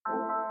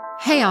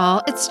Hey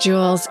all, it's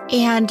Jules,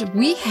 and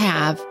we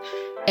have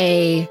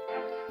a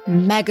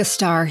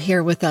megastar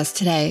here with us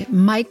today,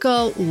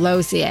 Michael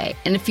Lozier.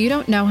 And if you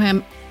don't know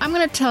him, I'm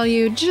going to tell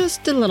you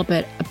just a little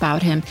bit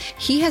about him.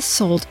 He has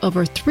sold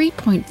over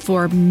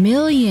 3.4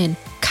 million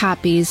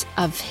copies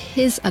of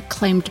his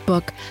acclaimed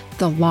book,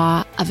 The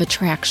Law of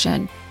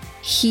Attraction.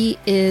 He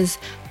is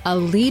a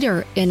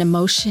leader in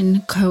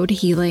emotion code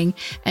healing,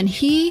 and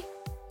he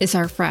is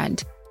our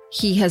friend.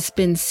 He has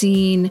been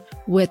seen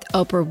with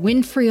Oprah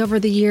Winfrey over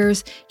the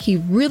years. He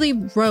really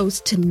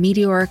rose to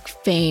meteoric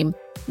fame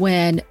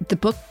when the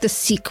book The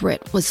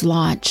Secret was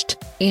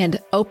launched, and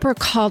Oprah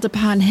called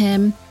upon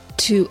him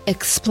to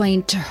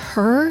explain to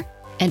her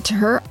and to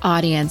her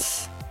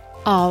audience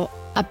all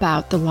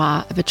about the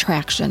law of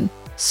attraction.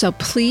 So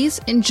please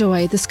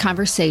enjoy this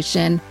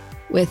conversation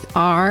with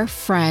our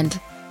friend,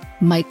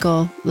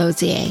 Michael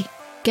Lozier.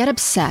 Get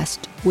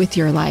obsessed with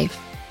your life.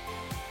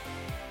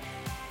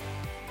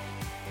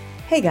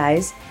 Hey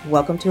guys,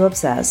 welcome to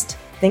Obsessed.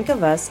 Think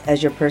of us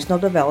as your personal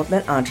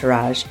development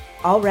entourage,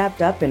 all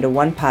wrapped up into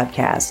one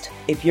podcast.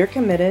 If you're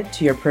committed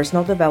to your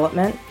personal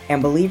development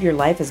and believe your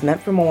life is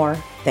meant for more,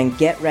 then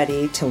get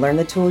ready to learn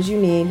the tools you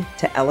need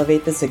to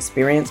elevate this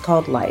experience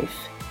called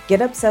life.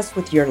 Get obsessed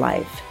with your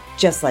life,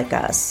 just like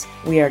us.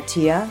 We are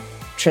Tia,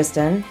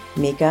 Tristan,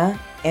 Mika,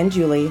 and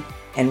Julie,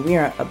 and we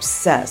are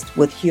obsessed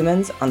with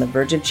humans on the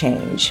verge of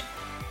change.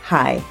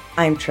 Hi,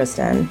 I'm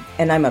Tristan,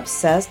 and I'm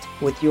obsessed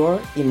with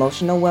your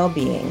emotional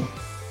well-being.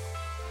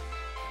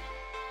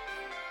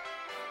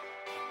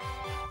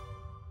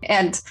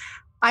 And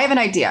I have an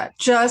idea.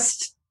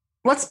 Just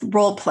let's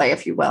role play,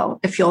 if you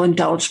will, if you'll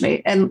indulge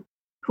me. And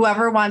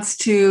whoever wants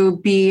to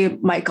be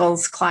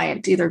Michael's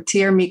client, either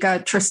Tia or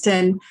Mika,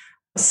 Tristan,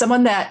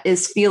 someone that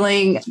is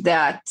feeling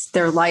that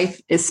their life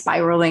is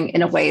spiraling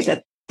in a way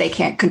that they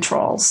can't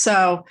control.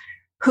 So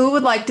who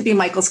would like to be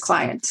Michael's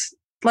client?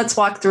 Let's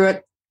walk through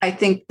it. I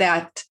think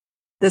that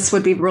this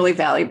would be really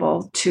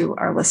valuable to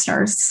our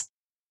listeners.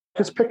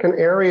 Just pick an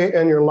area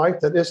in your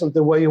life that isn't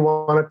the way you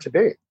want it to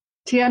be.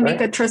 Tia, right?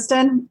 Mika,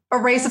 Tristan, a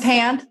raise of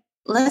hand.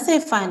 Let's say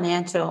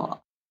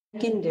financial. I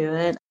can do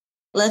it.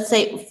 Let's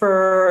say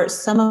for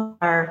some of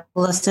our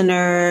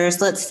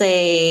listeners, let's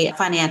say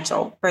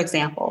financial, for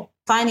example.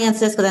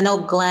 Finances, because I know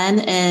Glenn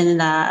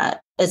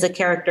is a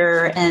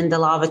character in The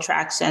Law of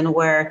Attraction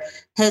where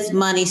his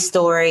money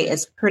story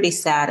is pretty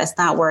sad. It's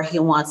not where he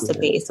wants to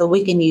be. So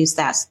we can use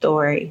that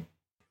story.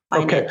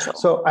 Financial. Okay,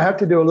 so I have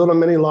to do a little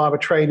mini law of a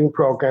trading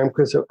program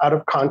because out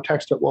of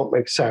context, it won't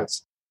make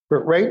sense. But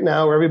right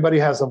now, everybody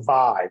has a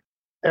vibe.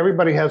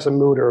 Everybody has a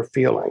mood or a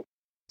feeling.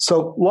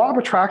 So law of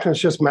attraction is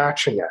just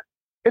matching it.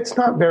 It's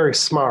not very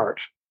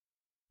smart.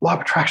 Law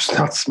of attraction is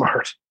not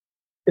smart.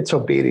 It's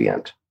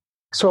obedient.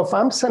 So if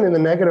I'm sending the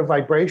negative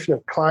vibration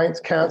of clients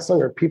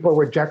canceling or people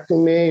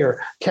rejecting me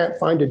or can't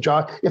find a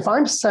job, if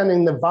I'm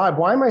sending the vibe,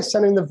 why am I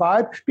sending the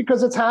vibe?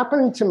 Because it's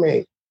happening to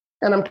me.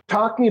 And I'm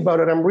talking about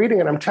it. I'm reading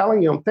it. I'm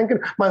telling you, I'm thinking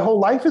my whole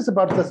life is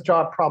about this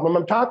job problem.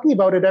 I'm talking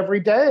about it every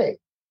day.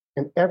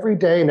 And every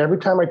day and every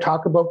time I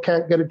talk about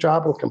can't get a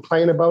job and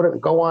complain about it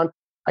and go on,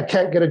 I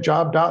can't get a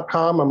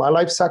job.com or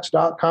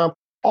mylifesucks.com,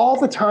 all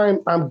the time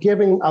I'm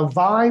giving a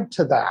vibe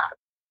to that.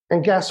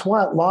 And guess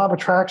what? Law of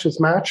attraction is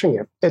matching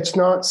it. It's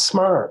not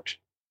smart.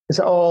 It's,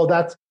 oh,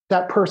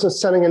 that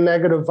person's sending a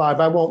negative vibe.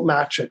 I won't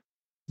match it.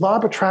 Law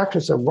of attraction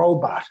is a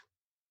robot.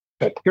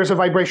 Here's a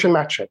vibration,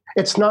 match it.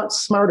 It's not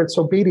smart. It's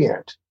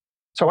obedient.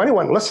 So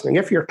anyone listening,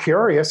 if you're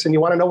curious and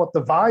you want to know what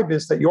the vibe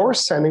is that you're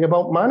sending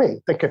about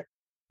money, thinking,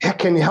 hey,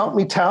 can you help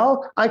me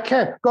tell? I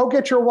can't. Go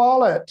get your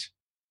wallet.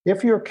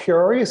 If you're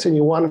curious and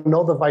you want to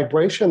know the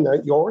vibration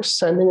that you're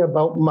sending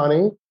about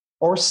money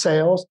or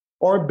sales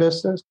or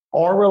business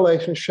or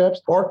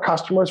relationships or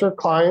customers or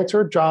clients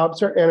or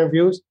jobs or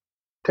interviews,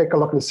 take a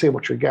look and see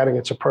what you're getting.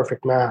 It's a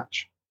perfect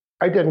match.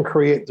 I didn't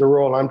create the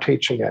rule. I'm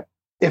teaching it.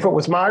 If it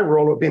was my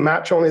rule, it would be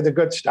match only the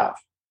good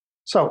stuff.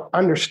 So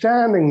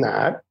understanding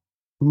that,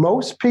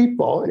 most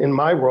people in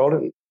my world,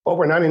 and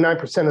over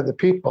 99% of the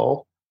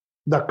people,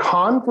 the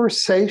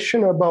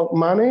conversation about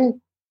money,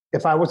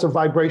 if I was a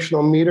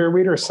vibrational meter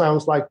reader,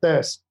 sounds like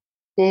this.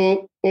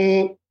 The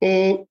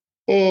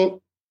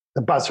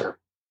buzzer,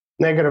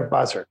 negative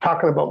buzzer,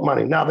 talking about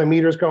money. Now the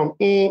meter's going,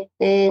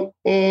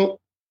 The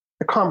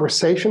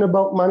conversation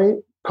about money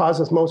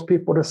causes most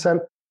people to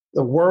send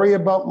the worry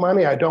about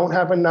money. I don't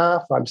have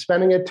enough. I'm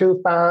spending it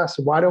too fast.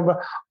 Why don't I?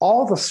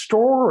 All the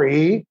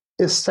story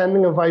is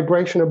sending a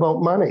vibration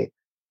about money.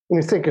 And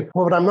you're thinking,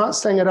 well, but I'm not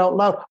saying it out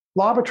loud.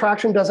 Law of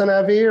attraction doesn't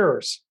have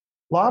ears.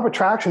 Law of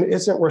attraction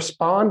isn't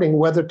responding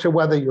whether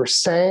you're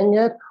saying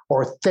it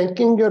or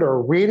thinking it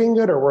or reading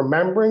it or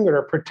remembering it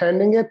or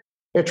pretending it.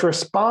 It's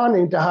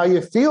responding to how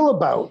you feel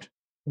about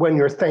when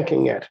you're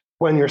thinking it,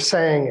 when you're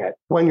saying it,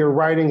 when you're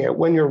writing it,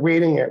 when you're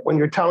reading it, when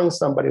you're telling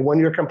somebody, when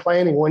you're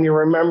complaining, when you're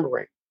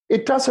remembering.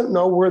 It doesn't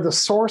know where the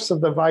source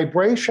of the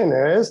vibration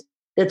is.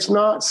 It's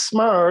not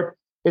smart.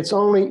 It's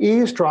only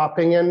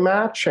eavesdropping and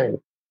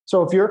matching.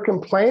 So if you're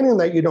complaining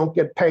that you don't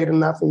get paid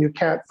enough and you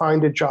can't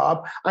find a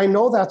job, I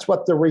know that's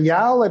what the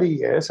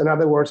reality is. In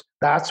other words,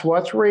 that's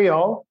what's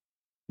real.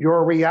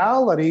 Your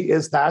reality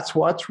is that's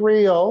what's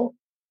real.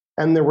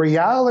 And the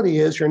reality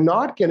is you're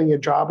not getting a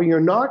job and you're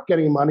not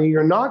getting money,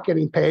 you're not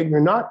getting paid,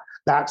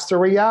 that's the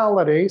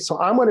reality. So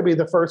I'm going to be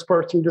the first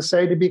person to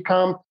say to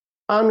become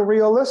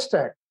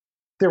unrealistic.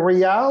 The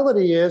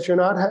reality is you're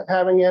not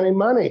having any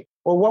money.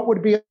 Well, what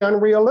would be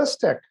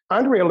unrealistic?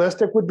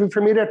 Unrealistic would be for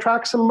me to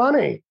attract some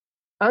money.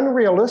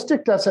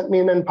 Unrealistic doesn't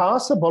mean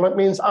impossible. It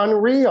means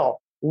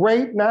unreal.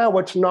 Right now,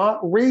 it's not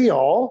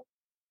real.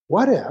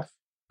 What if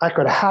I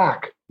could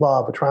hack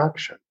law of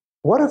attraction?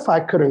 What if I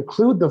could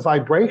include the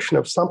vibration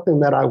of something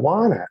that I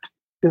wanted?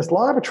 Does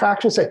law of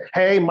attraction say,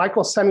 hey,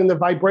 Michael's sending the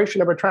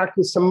vibration of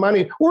attracting some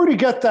money? Where'd he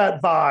get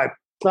that vibe?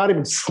 It's not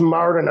even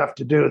smart enough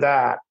to do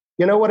that.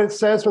 You know what it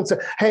says when it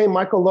says, hey,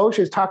 Michael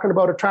Lozier is talking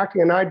about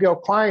attracting an ideal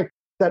client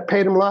that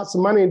paid him lots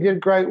of money and did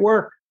great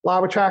work. Law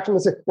of attraction, they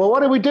say, well,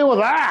 what do we do with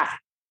that?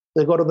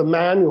 They go to the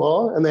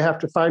manual and they have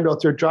to find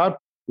out their job.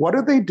 What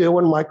do they do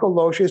when Michael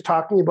Lozier is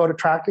talking about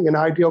attracting an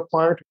ideal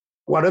client?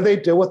 What do they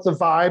do with the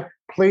vibe?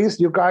 Please,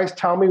 you guys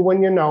tell me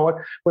when you know it.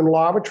 When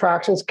law of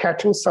attraction is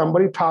catching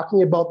somebody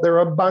talking about their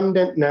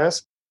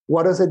abundantness,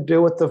 what does it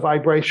do with the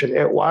vibration?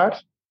 It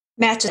what?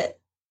 Matches it.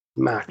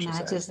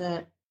 Matches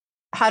it.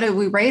 How do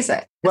we raise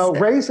it? Well,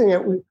 raising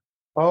it,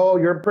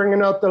 you're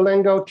bringing out the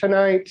lingo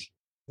tonight.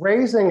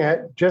 Raising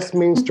it just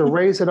means to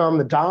raise it on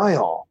the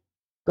dial.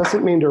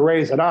 Doesn't mean to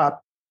raise it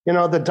up.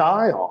 The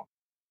dial.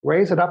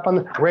 Raise it up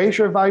raise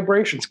your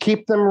vibrations.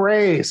 Keep them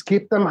raised.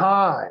 Keep them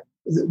high.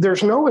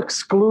 There's no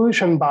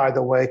exclusion, by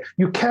the way.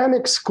 You can't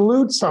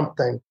exclude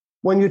something.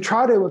 When you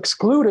try to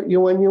exclude it,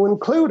 when you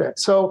include it.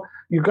 So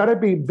you got to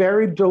be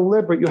very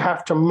deliberate. You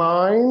have to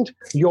mind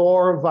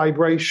your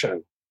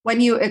vibration.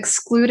 When you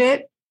exclude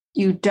it,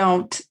 you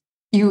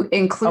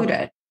include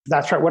it.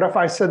 That's right. What if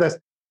I said this?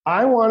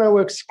 I want to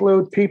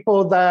exclude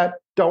people that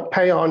don't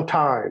pay on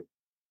time.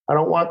 I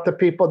don't want the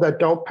people that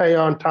don't pay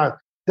on time.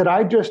 Did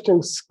I just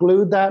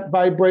exclude that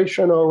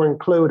vibration or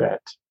include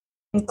it?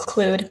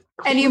 Include.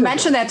 And you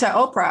mentioned that to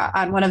Oprah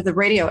on one of the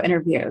radio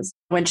interviews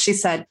when she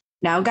said,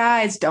 now,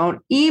 guys,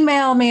 don't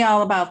email me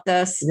all about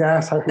this.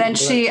 Yes. Then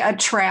she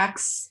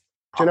attracts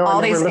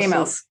all these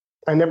emails.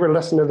 I never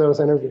listened to those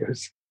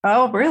interviews.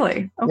 Oh,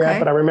 really? Okay. Yeah,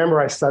 but I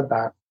remember I said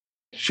that.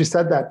 She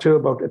said that too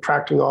about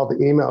attracting all the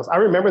emails. I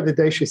remember the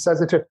day she says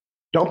it too.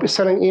 Don't be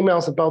sending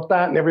emails about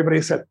that. And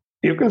everybody said,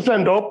 you can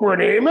send Oprah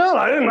an email?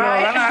 I didn't know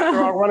that.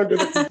 They're all running to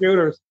the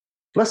computers.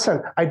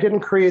 Listen, I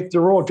didn't create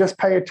the rule. Just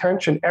pay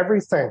attention.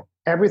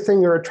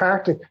 Everything you're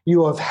attracting,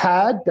 you have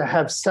had to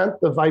have sent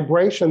the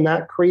vibration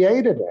that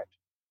created it.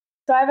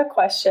 So I have a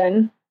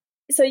question.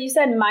 So you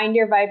said mind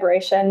your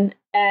vibration,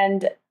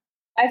 and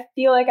I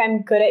feel like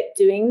I'm good at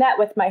doing that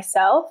with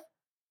myself,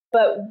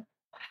 but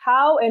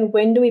how and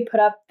when do we put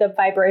up the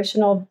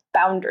vibrational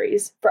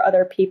boundaries for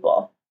other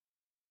people?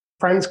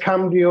 Friends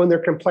come to you and they're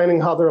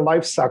complaining how their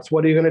life sucks.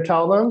 What are you going to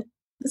tell them?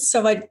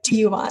 So what do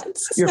you want?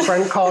 Your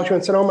friend calls you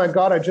and said, oh my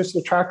God, I just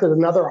attracted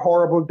another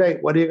horrible date.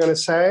 What are you going to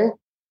say?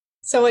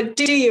 So what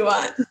do you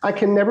want? I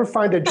can never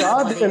find a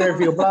job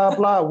interview, blah,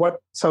 blah.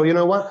 What? So you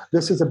know what?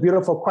 This is a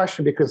beautiful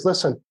question because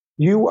listen,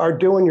 you are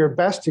doing your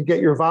best to get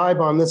your vibe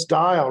on this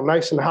dial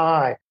nice and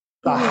high.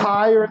 The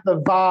higher the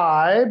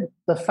vibe,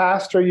 the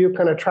faster you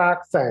can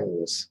attract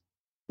things.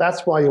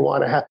 That's why you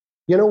want to have,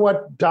 you know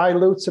what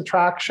dilutes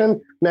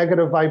attraction?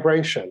 Negative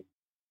vibration.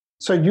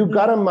 So you've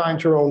got to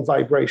mind your own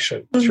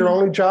vibration. It's your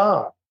only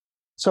job.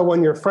 So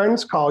when your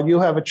friends call, you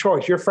have a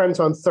choice. Your friend's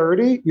on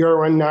 30,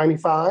 you're on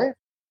 95.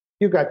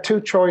 You've got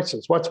two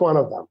choices. What's one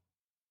of them?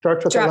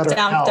 Starts with the letter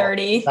down L.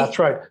 30. That's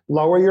right.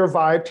 Lower your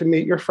vibe to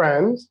meet your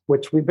friends,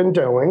 which we've been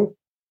doing.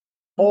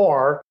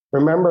 Or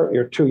remember,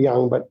 you're too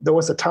young, but there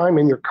was a time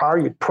in your car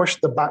you'd push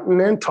the button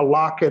in to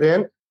lock it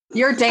in.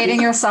 You're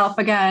dating yourself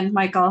again,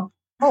 Michael.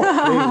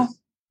 Oh, please.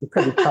 You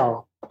couldn't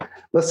tell.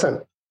 Listen,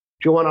 do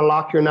you want to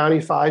lock your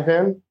 95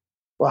 in?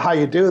 Well, how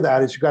you do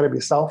that is you got to be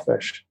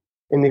selfish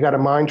and you got to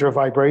mind your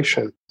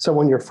vibration. So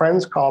when your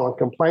friends call and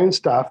complain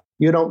stuff,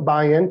 you don't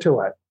buy into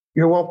it.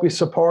 You won't be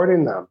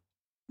supporting them.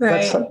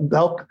 Right.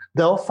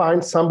 They'll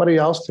find somebody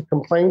else to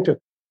complain to.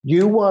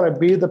 You want to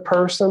be the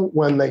person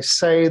when they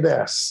say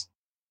this.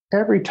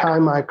 Every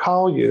time I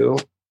call you,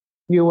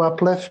 you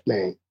uplift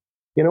me.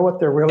 You know what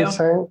they're really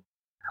saying?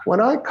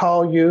 When I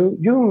call you,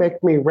 you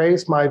make me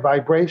raise my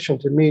vibration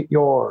to meet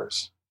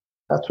yours.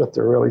 That's what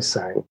they're really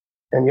saying.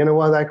 And you know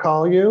why I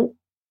call you?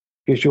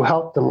 Because you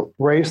help them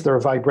raise their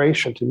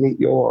vibration to meet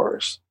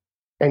yours.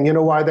 And you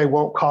know why they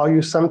won't call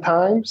you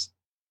sometimes?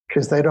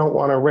 Because they don't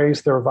want to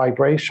raise their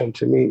vibration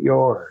to meet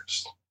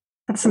yours.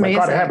 That's amazing.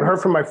 God, I haven't heard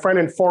from my friend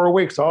in 4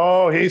 weeks.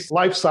 Oh, his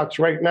life sucks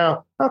right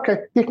now. Okay,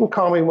 he can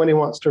call me when he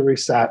wants to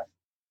reset.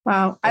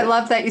 Wow. I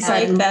love that you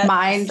said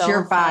mind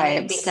your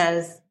vibes.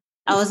 Because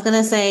I was going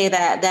to say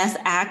that's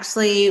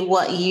actually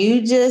what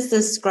you just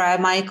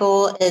described,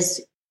 Michael,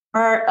 is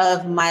part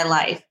of my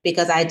life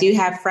because I do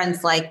have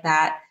friends like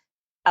that.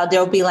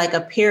 There'll be like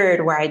a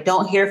period where I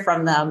don't hear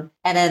from them.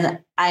 And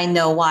then I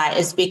know why.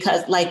 It's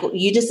because like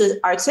you just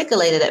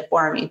articulated it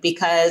for me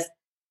because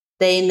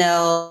they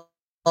know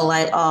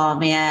like, oh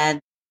man,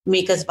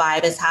 Mika's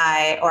vibe is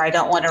high, or I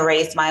don't want to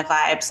raise my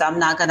vibe, so I'm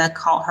not going to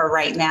call her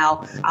right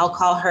now. I'll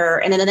call her.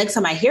 And then the next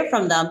time I hear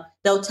from them,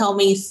 they'll tell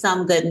me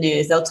some good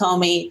news. They'll tell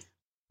me,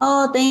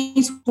 oh,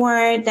 things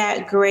weren't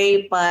that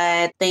great,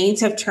 but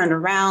things have turned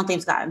around.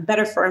 Things gotten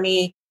better for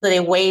me. So they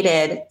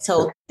waited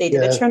till they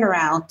did a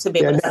turnaround to be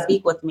able to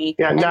speak with me.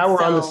 Yeah, now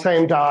we're on the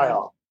same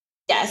dial.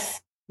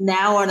 Yes,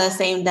 now we're on the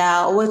same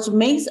dial, which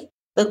makes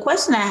the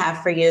question I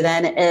have for you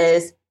then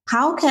is,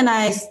 how can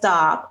I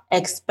stop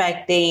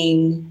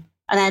expecting,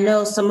 and I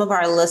know some of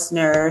our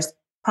listeners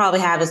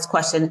probably have this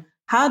question,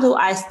 how do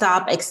I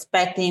stop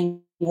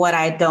expecting what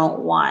I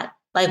don't want?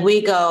 Like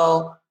we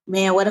go,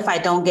 man, what if I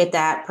don't get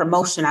that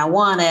promotion I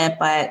wanted,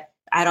 but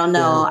I don't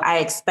know, I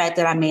expect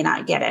that I may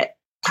not get it.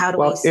 How do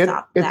we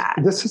stop that?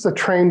 This is a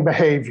trained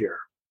behavior.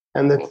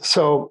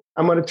 So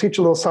I'm going to teach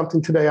a little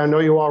something today. I know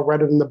you all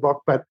read it in the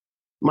book, but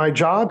my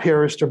job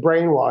here is to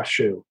brainwash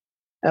you.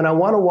 And I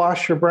want to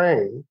wash your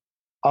brain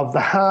of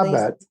the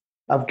habit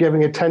of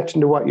giving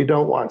attention to what you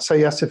don't want. Say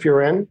yes if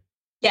you're in.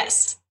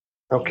 Yes.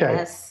 Okay.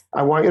 Yes.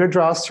 I want you to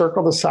draw a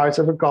circle the size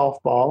of a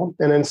golf ball.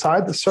 And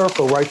inside the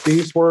circle, write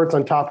these words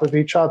on top of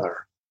each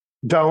other.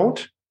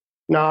 Don't,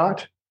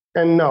 not,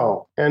 and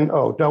no. And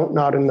oh, don't,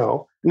 not, and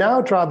no.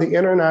 Now draw the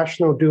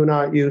international do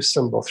not use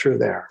symbol through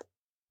there.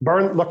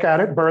 Look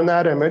at it, burn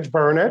that image,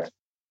 burn it.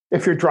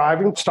 If you're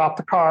driving, stop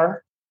the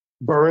car,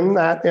 burn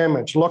that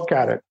image, look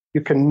at it.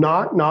 You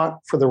cannot not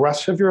for the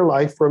rest of your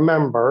life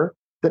remember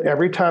that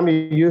every time you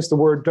use the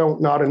word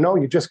don't, not, and no,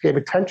 you just gave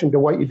attention to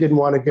what you didn't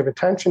want to give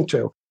attention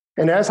to.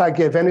 And as I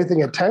give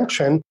anything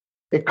attention,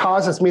 it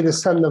causes me to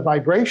send the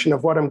vibration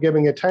of what I'm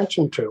giving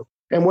attention to.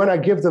 And when I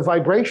give the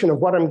vibration of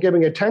what I'm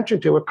giving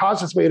attention to, it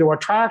causes me to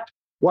attract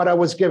what I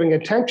was giving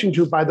attention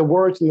to by the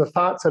words and the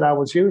thoughts that I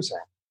was using.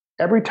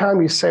 Every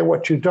time you say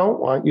what you don't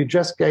want, you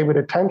just gave it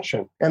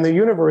attention. And the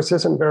universe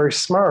isn't very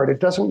smart. It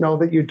doesn't know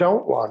that you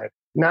don't want it.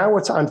 Now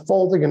it's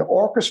unfolding and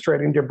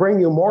orchestrating to bring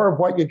you more of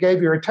what you gave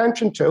your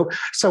attention to.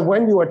 So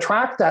when you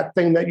attract that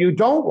thing that you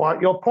don't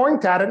want, you'll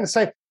point at it and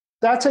say,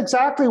 that's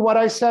exactly what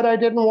I said I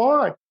didn't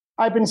want.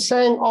 I've been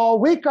saying all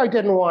week I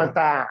didn't want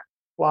that.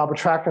 Law of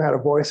Attraction had a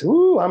voice,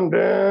 ooh, I'm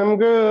damn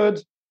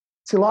good.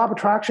 See, Law of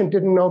Attraction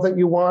didn't know that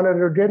you wanted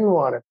it or didn't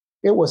want it.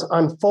 It was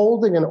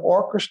unfolding and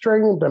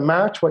orchestrating to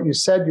match what you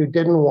said you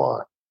didn't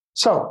want.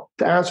 So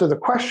to answer the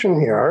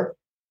question here,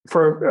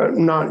 for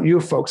not you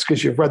folks,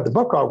 because you've read the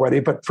book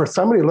already, but for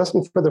somebody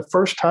listening for the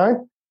first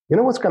time, you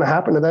know what's going to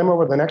happen to them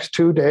over the next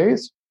 2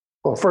 days?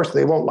 Well, first,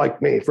 they won't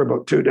like me for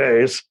about 2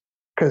 days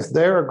because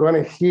they're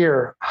going to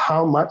hear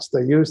how much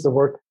they use the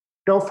word.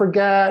 Don't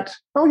forget.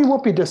 Oh, you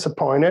won't be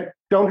disappointed.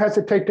 Don't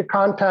hesitate to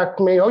contact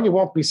me. Oh, you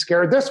won't be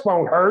scared. This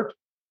won't hurt.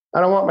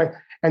 I don't want my...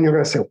 And you're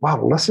going to say,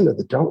 wow, listen to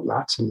the don't,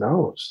 nots, and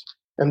no's.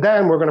 And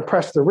then we're going to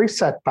press the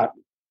reset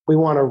button. We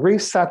want to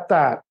reset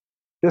that.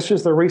 This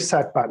is the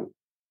reset button.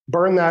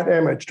 Burn that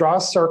image. Draw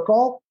a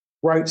circle.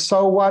 Write,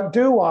 so what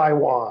do I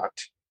want?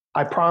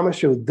 I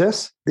promise you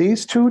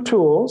these two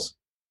tools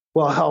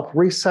will help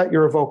reset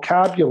your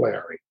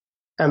vocabulary.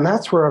 And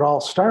that's where it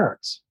all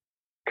starts.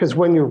 Because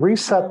when you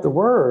reset the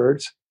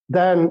words,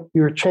 then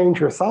you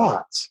change your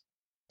thoughts.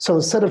 So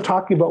instead of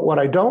talking about what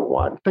I don't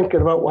want,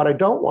 thinking about what I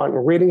don't want,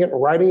 and reading it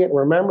and writing it and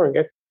remembering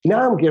it,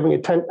 now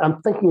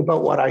I'm thinking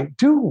about what I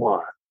do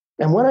want.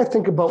 And when I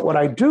think about what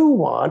I do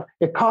want,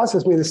 it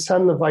causes me to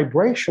send the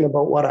vibration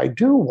about what I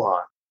do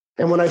want.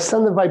 And when I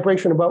send the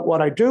vibration about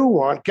what I do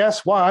want,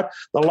 guess what?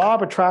 The law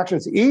of attraction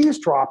is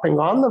eavesdropping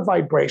on the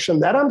vibration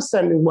that I'm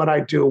sending what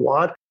I do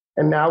want,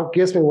 and now it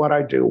gives me what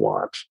I do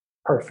want.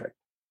 Perfect.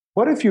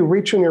 What if you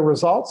reach in your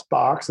results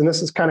box, and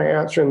this is kind of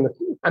answering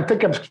I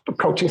think I'm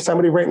coaching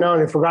somebody right now,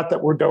 and I forgot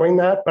that we're doing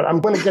that, but I'm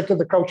going to get to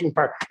the coaching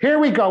part. Here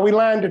we go. We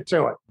landed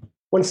to it.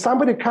 When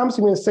somebody comes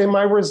to me and say,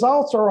 my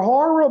results are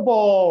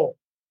horrible,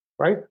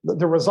 right?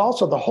 The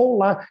results of the whole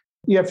life.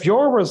 If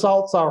your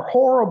results are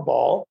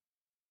horrible,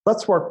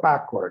 let's work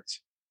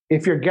backwards.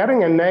 If you're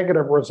getting a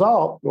negative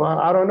result, well,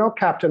 I don't know,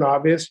 Captain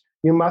Obvious,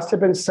 you must have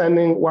been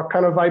sending what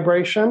kind of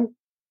vibration?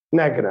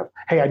 Negative.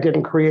 Hey, I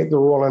didn't create the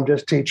rule. I'm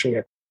just teaching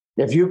it.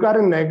 If you got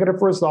a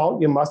negative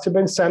result, you must have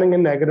been sending a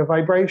negative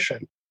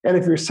vibration. And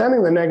if you're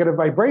sending the negative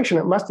vibration,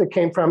 it must have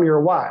came from your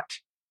what?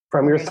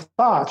 From your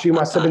thoughts. You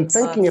must have been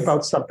thinking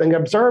about something,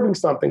 observing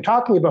something,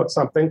 talking about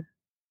something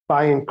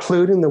by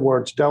including the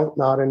words don't,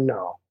 not, and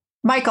no.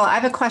 Michael, I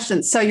have a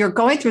question. So you're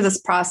going through this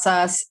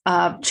process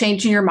of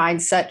changing your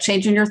mindset,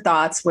 changing your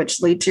thoughts,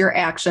 which lead to your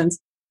actions.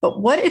 But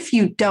what if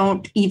you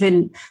don't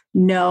even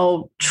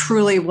know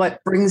truly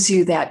what brings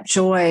you that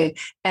joy,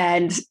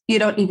 and you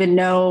don't even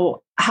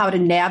know how to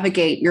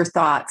navigate your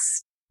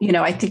thoughts? You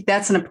know, I think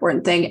that's an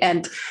important thing.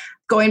 And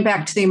going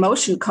back to the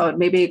emotion code,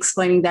 maybe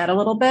explaining that a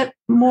little bit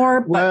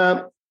more.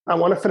 Well, I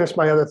want to finish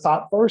my other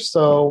thought first,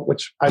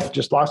 which I've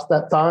just lost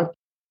that thought.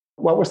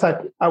 What was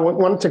that? I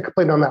wanted to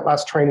complete on that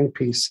last training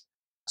piece.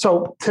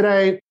 So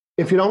today,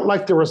 if you don't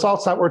like the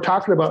results that we're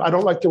talking about, I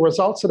don't like the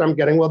results that I'm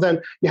getting, well,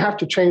 then you have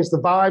to change the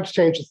vibes,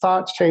 change the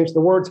thoughts, change the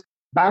words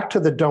back to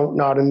the don't,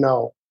 not, and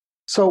no.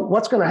 So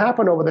what's going to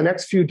happen over the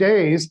next few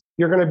days,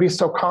 you're going to be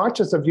so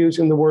conscious of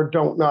using the word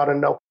don't, not,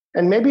 and no.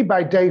 And maybe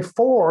by day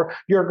 4,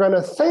 you're going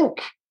to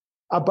think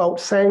about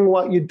saying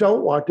what you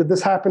don't want. Did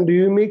this happen to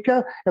you,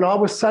 Mika? And all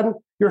of a sudden,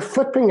 you're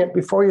flipping it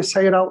before you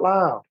say it out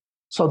loud.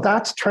 So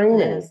that's training.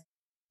 Yes.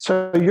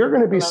 So you're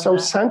going to be so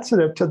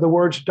sensitive to the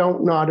words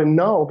don't, not, and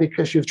no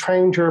because you've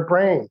trained your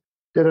brain.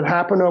 Did it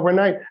happen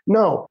overnight?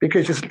 No,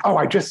 because you said, oh,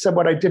 I just said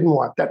what I didn't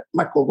want. That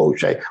Michael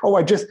Lozier. Oh,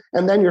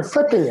 and then you're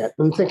flipping it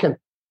and thinking,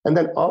 and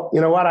then, oh,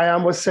 you know what? I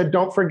almost said,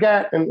 don't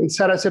forget. And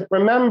instead I said,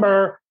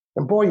 remember.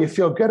 And boy, you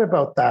feel good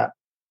about that.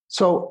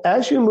 So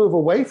as you move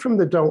away from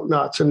the don't,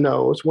 nots, and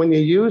nos, when you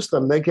use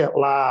them, they get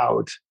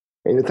loud.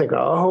 And you think,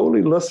 oh,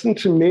 holy, listen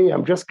to me.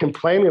 I'm just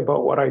complaining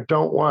about what I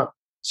don't want.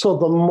 So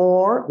the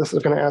more, this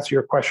is going to answer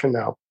your question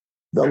now,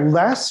 the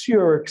less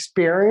you're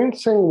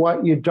experiencing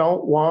what you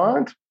don't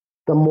want,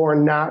 the more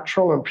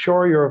natural and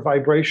pure your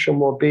vibration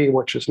will be,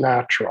 which is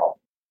natural.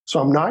 So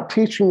I'm not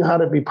teaching you how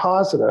to be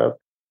positive.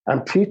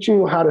 I'm teaching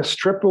you how to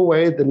strip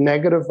away the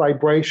negative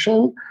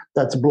vibration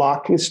that's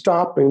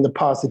stopping the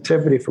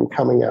positivity from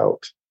coming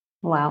out.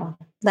 Wow,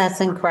 that's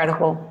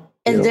incredible.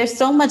 And there's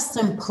so much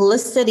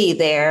simplicity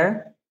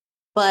there,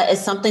 but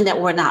it's something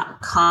that we're not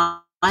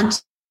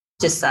conscious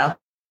of.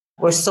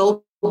 We're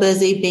so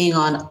busy being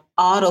on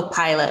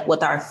autopilot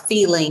with our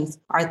feelings,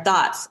 our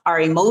thoughts, our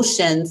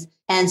emotions.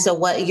 And so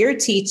what you're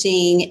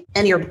teaching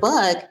in your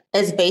book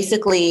is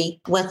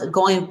basically with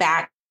going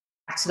back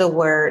to the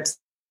words,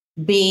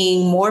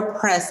 being more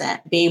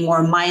present, being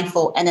more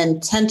mindful and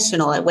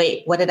intentional. Like,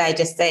 wait, what did I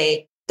just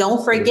say?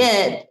 Don't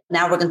forget.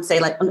 Now we're going to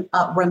say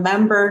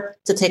remember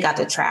to take out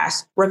the trash.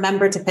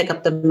 Remember to pick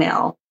up the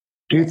mail.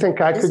 Do you think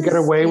I could get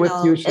away with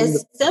using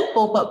it's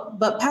simple,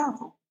 but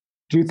powerful.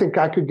 Do you think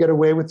I could get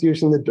away with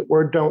using the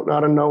word don't,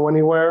 not, and no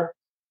anywhere?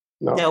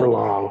 Not for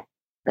long.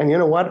 And you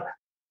know what?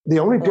 The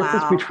only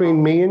difference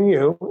between me and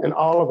you and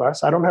all of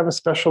us, I don't have a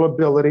special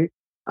ability.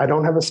 I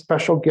don't have a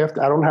special gift.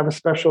 I don't have a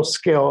special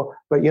skill.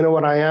 But you know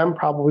what I am?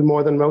 Probably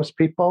more than most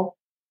people.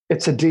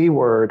 It's a D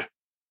word.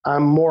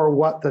 I'm more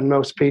what than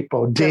most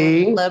people?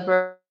 D.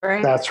 Deliberate.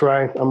 That's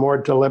right. I'm more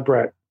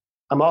deliberate.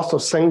 I'm also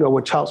single,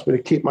 which helps me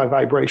to keep my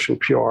vibration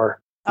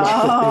pure. Not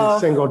that being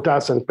single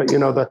doesn't, but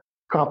the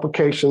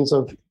complications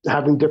of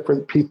having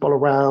different people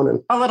around.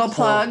 And a little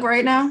plug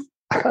right now?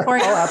 Oh,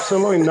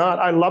 absolutely not.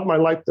 I love my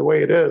life the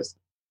way it is.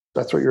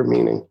 That's what you're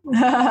meaning.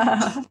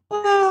 No,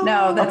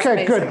 that's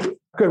okay, amazing.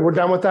 Good. We're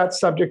done with that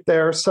subject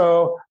there.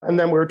 So, and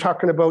then we were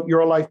talking about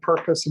your life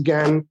purpose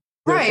again.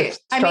 Right.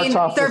 I mean,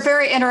 they're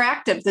very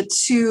interactive, the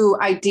two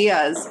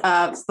ideas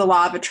of the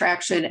law of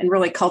attraction and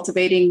really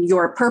cultivating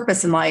your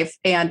purpose in life.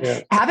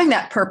 And having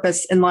that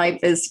purpose in life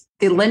is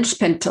the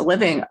linchpin to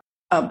living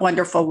a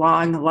wonderful,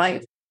 long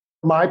life.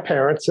 My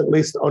parents, at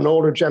least an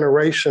older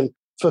generation,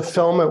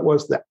 fulfillment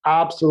was the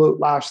absolute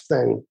last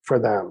thing for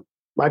them.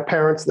 My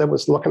parents, that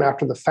was looking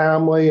after the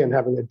family and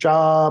having a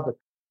job.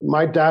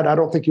 My dad, I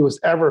don't think he was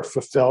ever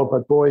fulfilled,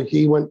 but boy,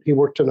 he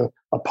worked in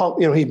a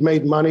pump, he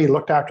made money,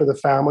 looked after the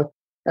family.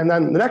 And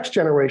then the next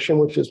generation,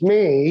 which is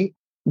me,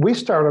 we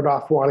started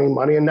off wanting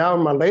money. And now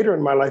later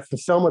in my life,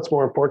 fulfillment's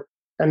more important.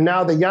 And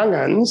now the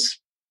young'uns,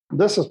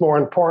 this is more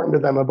important to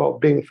them about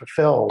being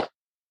fulfilled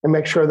and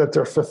make sure that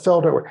they're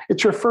fulfilled at work.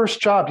 It's your first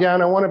job. Yeah,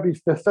 and I want to be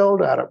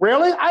fulfilled at it.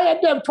 Really? I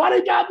had to have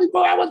 20 jobs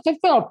before I was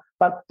fulfilled.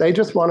 But they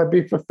just want to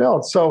be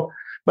fulfilled. So,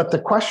 but the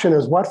question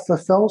is, what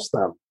fulfills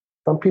them?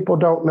 Some people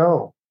don't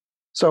know.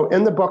 So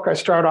in the book, I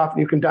start off, and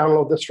you can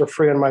download this for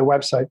free on my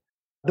website.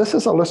 This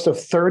is a list of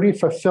 30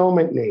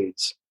 fulfillment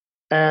needs.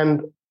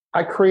 And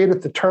I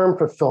created the term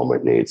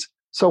fulfillment needs.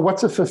 So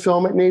what's a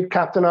fulfillment need,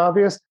 Captain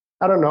Obvious?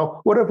 I don't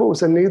know. What if it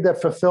was a need that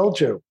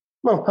fulfilled you?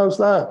 Well, how's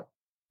that?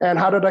 And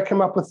how did I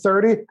come up with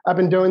 30? I've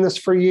been doing this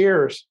for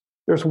years.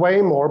 There's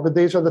way more, but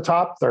these are the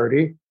top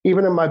 30.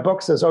 Even in my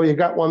book says, oh, you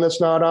got one that's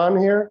not on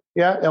here?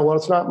 Yeah, well,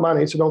 it's not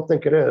money, so don't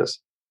think it is.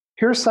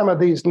 Here's some of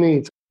these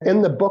needs.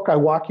 In the book, I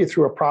walk you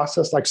through a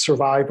process like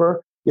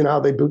Survivor. You know how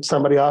they boot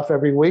somebody off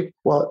every week?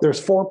 Well, there's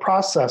 4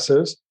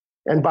 processes.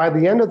 And by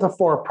the end of the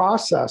 4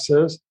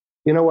 processes,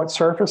 you know what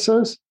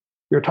surfaces?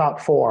 Your top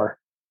 4.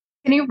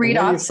 Can you read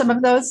off some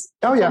of those?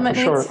 Oh, yeah, for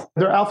sure.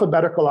 They're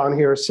alphabetical on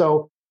here.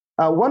 So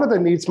one of the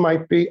needs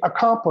might be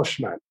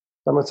accomplishment.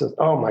 Someone says,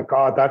 oh my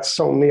God, that's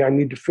so me. I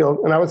need to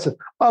feel. And I would say,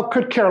 oh,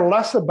 could care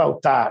less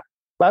about that.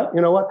 But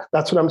you know what?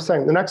 That's what I'm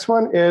saying. The next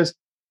one is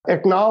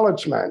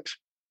acknowledgement.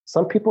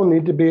 Some people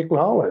need to be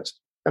acknowledged.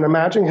 And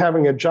imagine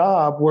having a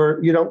job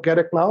where you don't get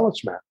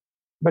acknowledgement,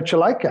 but you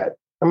like it.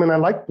 I mean, I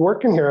like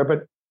working here,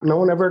 but no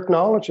one ever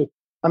acknowledges.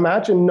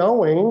 Imagine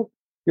knowing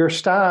your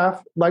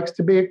staff likes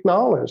to be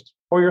acknowledged,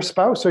 or your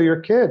spouse or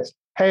your kids.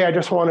 Hey, I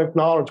just want to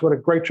acknowledge what a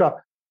great job.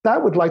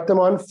 That would light them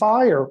on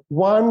fire.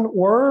 One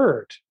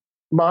word.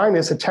 Mine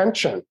is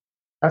attention.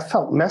 I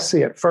felt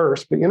messy at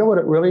first, but you know what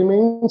it really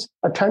means?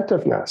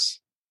 Attentiveness.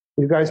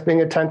 You guys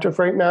being attentive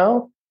right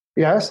now?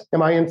 Yes.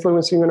 Am I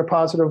influencing you in a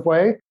positive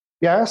way?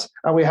 Yes.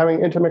 Are we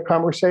having intimate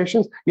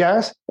conversations?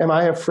 Yes. Am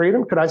I have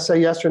freedom? Could I say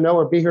yes or no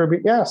or be here or be?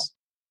 Yes.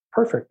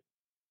 Perfect.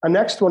 A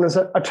next one is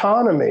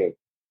autonomy.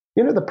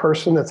 You know, the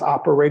person that's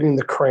operating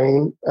the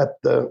crane at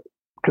the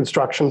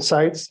construction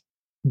sites,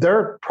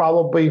 their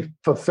probably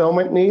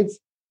fulfillment needs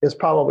is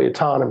probably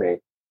autonomy.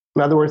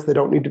 In other words, they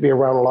don't need to be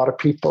around a lot of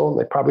people. And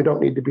they probably don't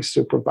need to be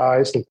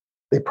supervised. And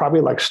they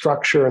probably like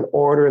structure and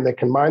order, and they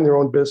can mind their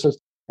own business,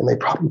 and they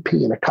probably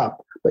pee in a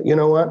cup. But you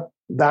know what?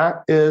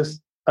 That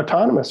is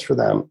autonomous for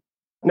them.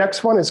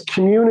 Next one is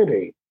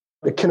community.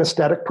 The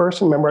kinesthetic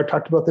person, remember I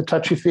talked about the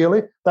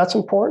touchy-feely? That's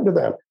important to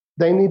them.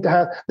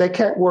 They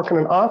can't work in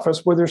an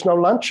office where there's no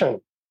luncheon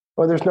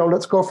or there's no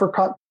let's go for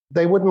coffee.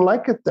 They wouldn't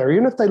like it there.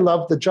 Even if they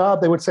loved the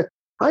job, they would say,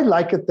 I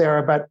like it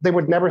there, but they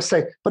would never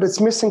say, but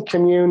it's missing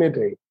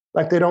community.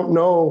 Like they don't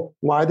know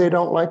why they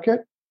don't like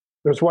it.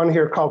 There's one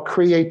here called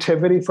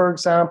creativity, for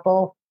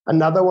example.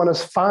 Another one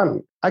is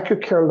fun. I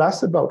could care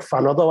less about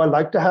fun, although I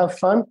like to have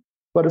fun,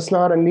 but it's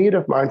not a need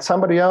of mine.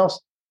 Somebody else,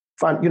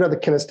 fun, the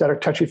kinesthetic,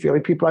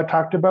 touchy-feely people I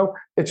talked about,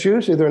 it's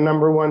usually their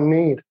number one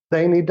need.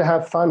 They need to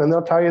have fun, and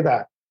they'll tell you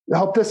that. I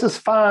hope this is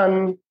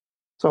fun.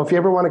 So if you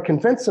ever want to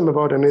convince them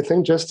about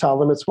anything, just tell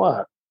them it's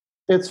what?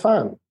 It's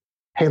fun.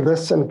 Hey,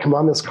 listen, come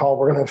on this call.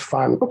 We're going to have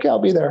fun. Okay, I'll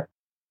be there.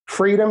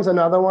 Freedom's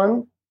another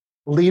one.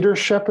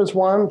 Leadership is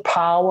one.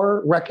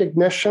 Power,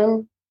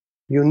 recognition,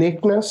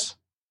 uniqueness.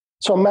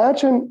 So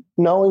imagine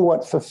knowing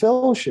what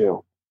fulfills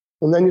you,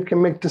 and then you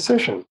can make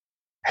decisions.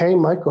 Hey,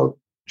 Michael,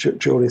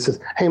 Julie says,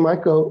 hey,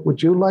 Michael,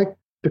 would you like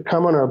to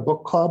come on our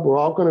book club? We're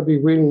all going to be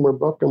reading your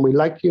book, and we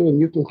like you, and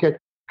you can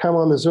come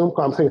on the Zoom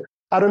call. I'm thinking,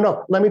 I don't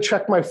know. Let me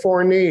check my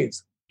 4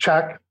 needs.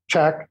 Check,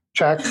 check,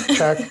 check,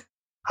 check.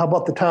 How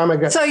about the time I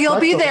get... So you'll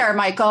be there,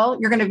 Michael.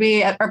 You're going to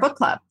be at our book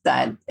club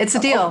then. It's a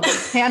deal.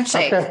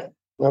 Handshake.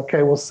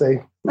 Okay, we'll see.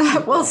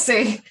 We'll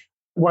see.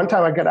 One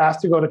time I got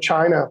asked to go to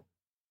China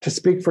to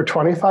speak for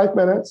 25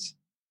 minutes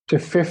to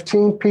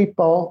 15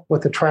 people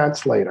with a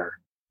translator.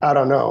 I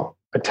don't know.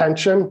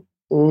 Attention?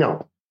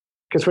 No.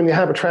 Because when you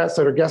have a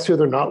translator, guess who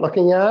they're not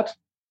looking at?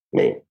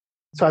 Me.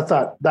 So I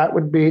thought that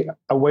would be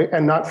a way,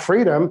 and not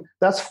freedom.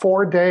 That's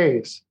 4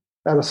 days.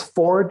 That is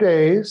 4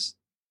 days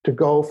to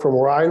go from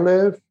where I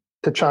live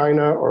to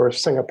China or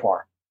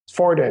Singapore. It's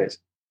 4 days.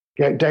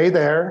 Get a day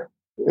there,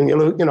 and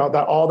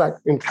that all that,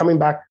 and coming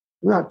back.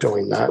 I'm not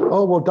doing that.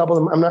 Oh, we'll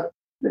double them.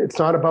 It's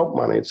not about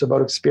money. It's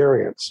about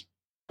experience.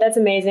 That's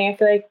amazing. I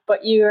feel like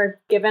what you are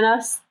giving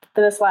us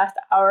for this last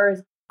hour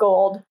is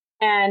gold.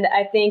 And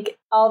I think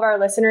all of our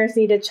listeners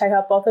need to check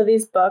out both of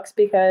these books,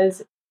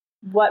 because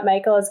what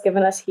Michael has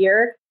given us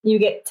here, you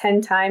get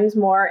 10 times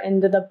more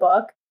into the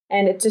book.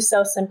 And it's just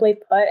so simply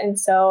put and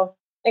so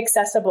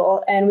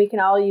accessible. And we can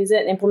all use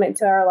it and implement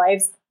to our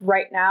lives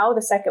right now,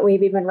 the second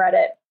we've even read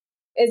it.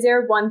 Is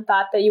there one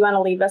thought that you want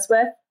to leave us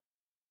with?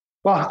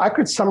 Well, I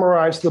could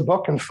summarize the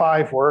book in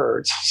 5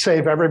 words,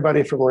 save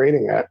everybody from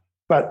reading it,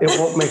 but it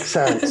won't make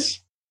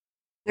sense.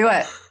 Do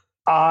it.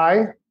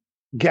 I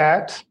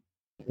get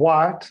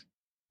what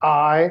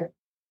I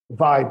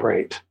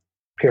vibrate,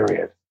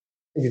 period.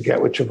 You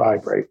get what you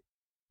vibrate.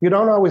 You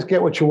don't always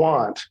get what you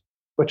want,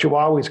 but you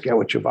always get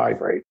what you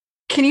vibrate.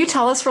 Can you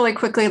tell us really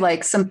quickly,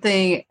 like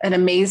an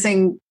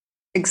amazing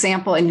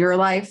example in your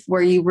life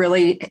where you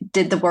really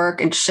did the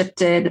work and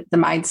shifted the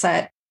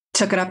mindset,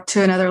 took it up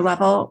to another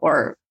level,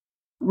 or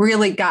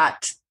really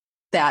got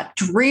that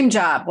dream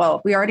job?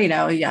 Well, we already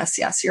know.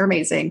 Yes, you're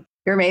amazing.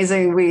 You're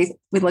amazing. We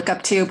look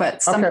up to you,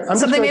 but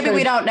something maybe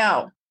we don't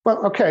know.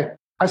 Well, okay.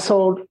 I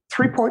sold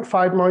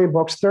 3.5 million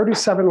books,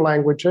 37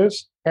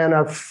 languages, and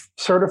I've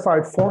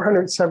certified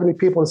 470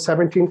 people in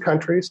 17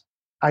 countries.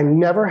 I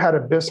never had a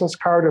business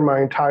card in my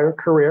entire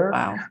career.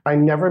 Wow. I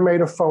never made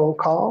a phone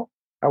call.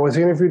 I was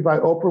interviewed by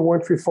Oprah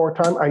Winfrey 4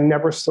 times. I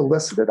never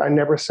solicited. I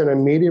never sent a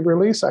media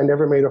release. I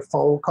never made a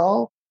phone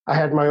call. I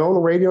had my own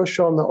radio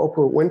show on the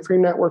Oprah Winfrey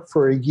Network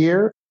for a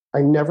year.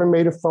 I never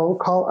made a phone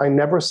call. I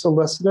never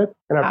solicited.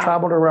 And I've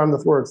traveled around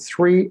the world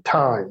 3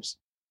 times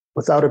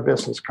without a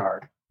business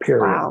card,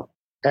 period. Wow.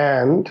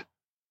 And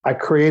I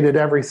created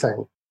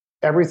everything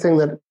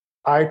that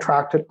I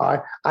attracted.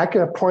 I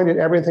can point at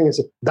everything and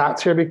say,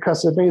 that's here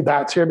because of me,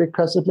 that's here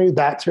because of me,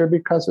 that's here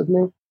because of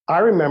me. I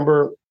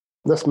remember,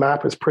 this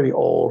map is pretty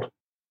old,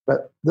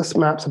 but this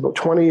map's about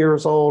 20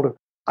 years old.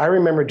 I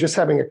remember just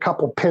having a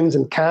couple pins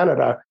in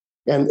Canada,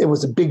 and it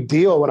was a big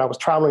deal when I was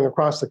traveling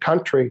across the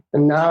country.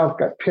 And now I've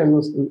got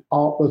pins and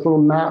all those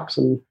little maps,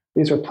 and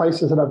these are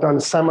places that I've done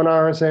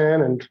seminars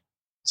in. And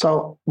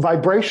so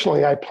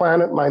vibrationally, I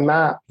planted my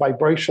map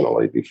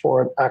vibrationally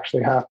before it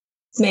actually happened.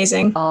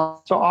 Amazing.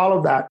 So all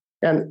of that.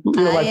 And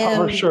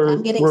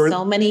I'm getting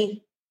so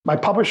many. My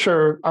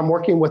publisher, I'm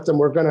working with them.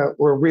 We're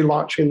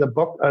relaunching the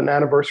book, an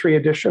anniversary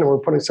edition, and we're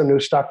putting some new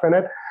stuff in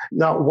it.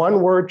 Not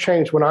one word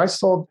changed when I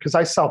sold, because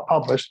I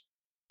self-published.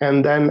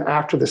 And then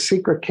after The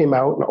Secret came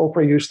out and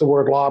Oprah used the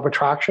word law of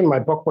attraction, my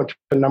book went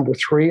to number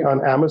 3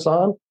 on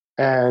Amazon,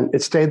 and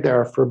it stayed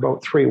there for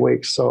about 3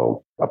 weeks.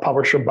 So a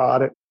publisher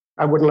bought it.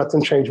 I wouldn't let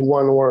them change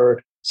one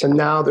word. So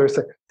now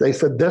they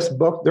said this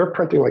book, they're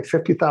printing like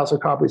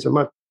 50,000 copies a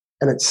month,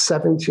 and it's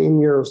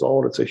 17 years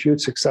old. It's a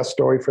huge success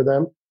story for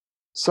them.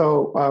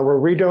 So we're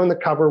redoing the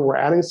cover. We're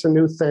adding some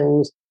new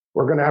things.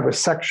 We're going to have a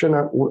section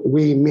on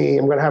me.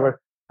 I'm going to have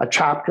a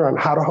chapter on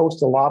how to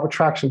host a Law of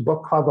Attraction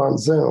book club on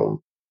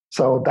Zoom.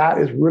 So that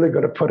is really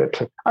going to put it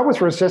to, I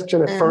was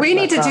resistant at first. We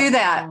need to do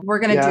that. We're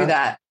going to do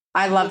that.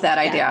 I love that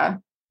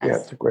idea. Yeah,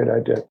 it's a great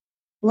idea.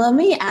 Let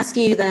me ask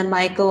you then,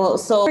 Michael,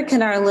 so where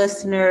can our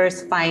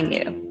listeners find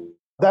you?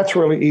 That's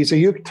really easy.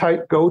 You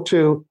go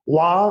to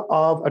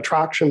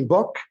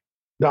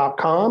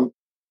lawofattractionbook.com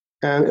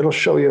and it'll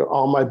show you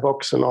all my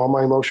books and all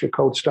my emotion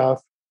code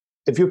stuff.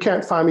 If you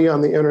can't find me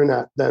on the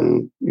internet,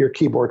 then your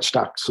keyboard's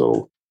stuck.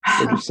 So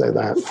I'll just say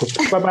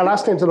that. But my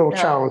last name's a little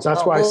challenge.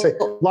 That's why I say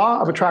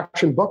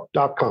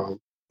lawofattractionbook.com.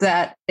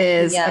 That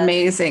is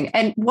amazing.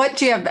 And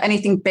do you have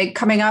anything big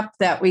coming up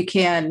that we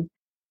can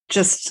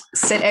just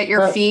sit at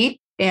your feet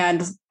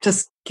and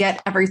just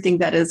get everything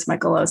that is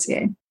Michael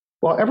Lozier?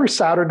 Well, every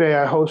Saturday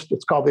I host,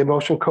 it's called the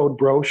Emotion Code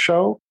Bro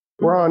Show.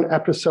 We're on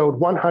episode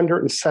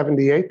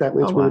 178. That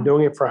means we were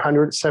doing it for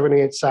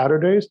 178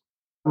 Saturdays.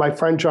 My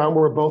friend John,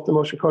 we're both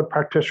Emotion Code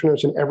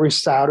practitioners, and every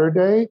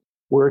Saturday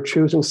we're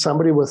choosing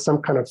somebody with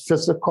some kind of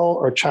physical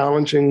or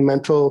challenging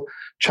mental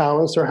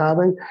challenge they're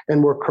having,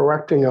 and we're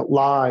correcting it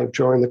live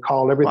during the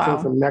call. Everything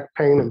from neck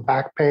pain and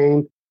back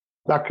pain.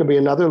 That could be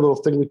another little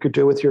thing we could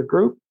do with your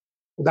group.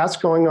 That's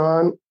going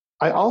on.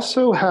 I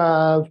also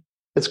have,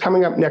 it's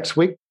coming up next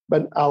week,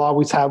 but I'll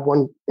always have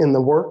one in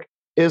the work,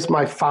 is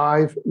my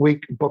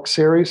 5-week book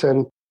series.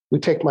 And we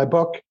take my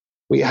book,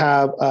 we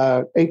have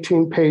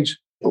 18-page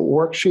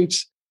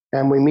worksheets,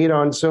 and we meet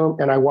on Zoom,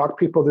 and I walk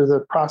people through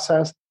the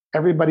process.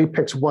 Everybody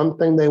picks one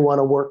thing they want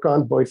to work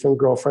on, boyfriend,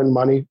 girlfriend,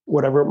 money,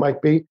 whatever it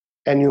might be,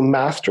 and you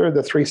master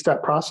the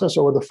 3-step process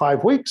over the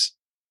 5 weeks,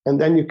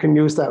 and then you can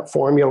use that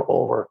formula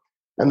over.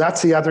 And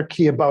that's the other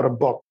key about a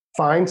book.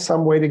 Find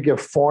some way to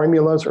give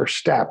formulas or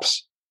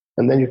steps,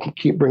 and then you can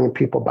keep bringing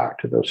people back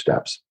to those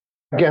steps.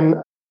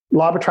 Again,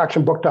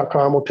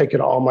 lawofattractionbook.com will take you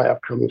to all my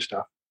upcoming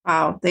stuff.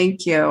 Wow,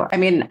 thank you. I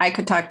mean, I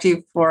could talk to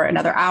you for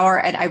another hour,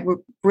 and I would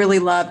really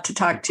love to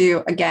talk to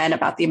you again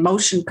about the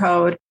emotion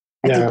code.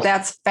 I think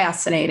that's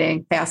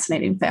fascinating.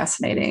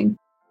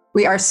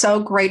 We are so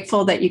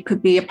grateful that you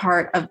could be a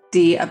part of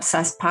the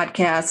Obsessed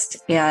podcast,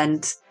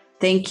 and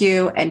thank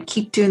you, and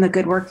keep doing the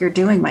good work you're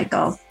doing,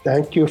 Michael.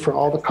 Thank you for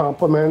all the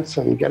compliments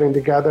and getting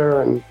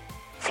together and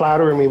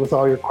flattering me with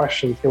all your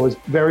questions. It was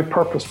very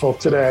purposeful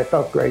today. I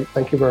felt great.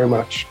 Thank you very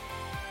much.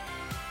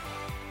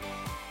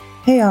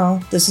 Hey all,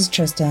 this is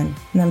Tristan,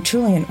 and I'm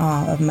truly in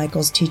awe of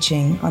Michael's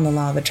teaching on the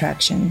law of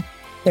attraction.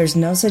 There's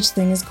no such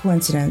thing as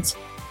coincidence,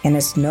 and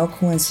it's no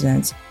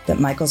coincidence that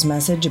Michael's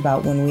message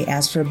about when we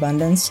ask for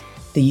abundance,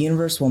 the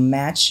universe will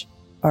match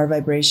our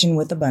vibration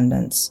with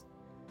abundance.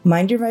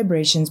 Mind your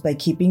vibrations by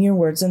keeping your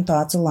words and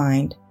thoughts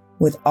aligned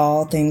with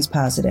all things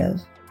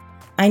positive.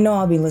 I know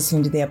I'll be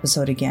listening to the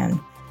episode again.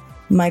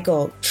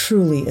 Michael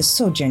truly is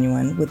so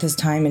genuine with his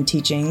time and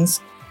teachings.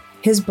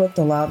 His book,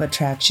 The Law of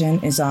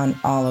Attraction, is on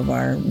all of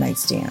our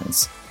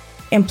nightstands.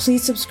 And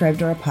please subscribe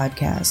to our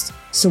podcast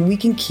so we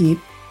can keep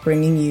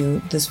bringing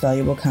you this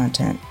valuable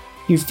content.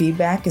 Your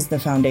feedback is the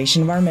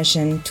foundation of our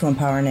mission to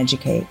empower and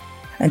educate.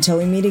 Until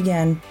we meet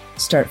again,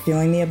 start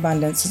feeling the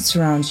abundance that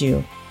surrounds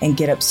you and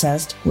get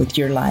obsessed with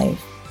your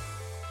life.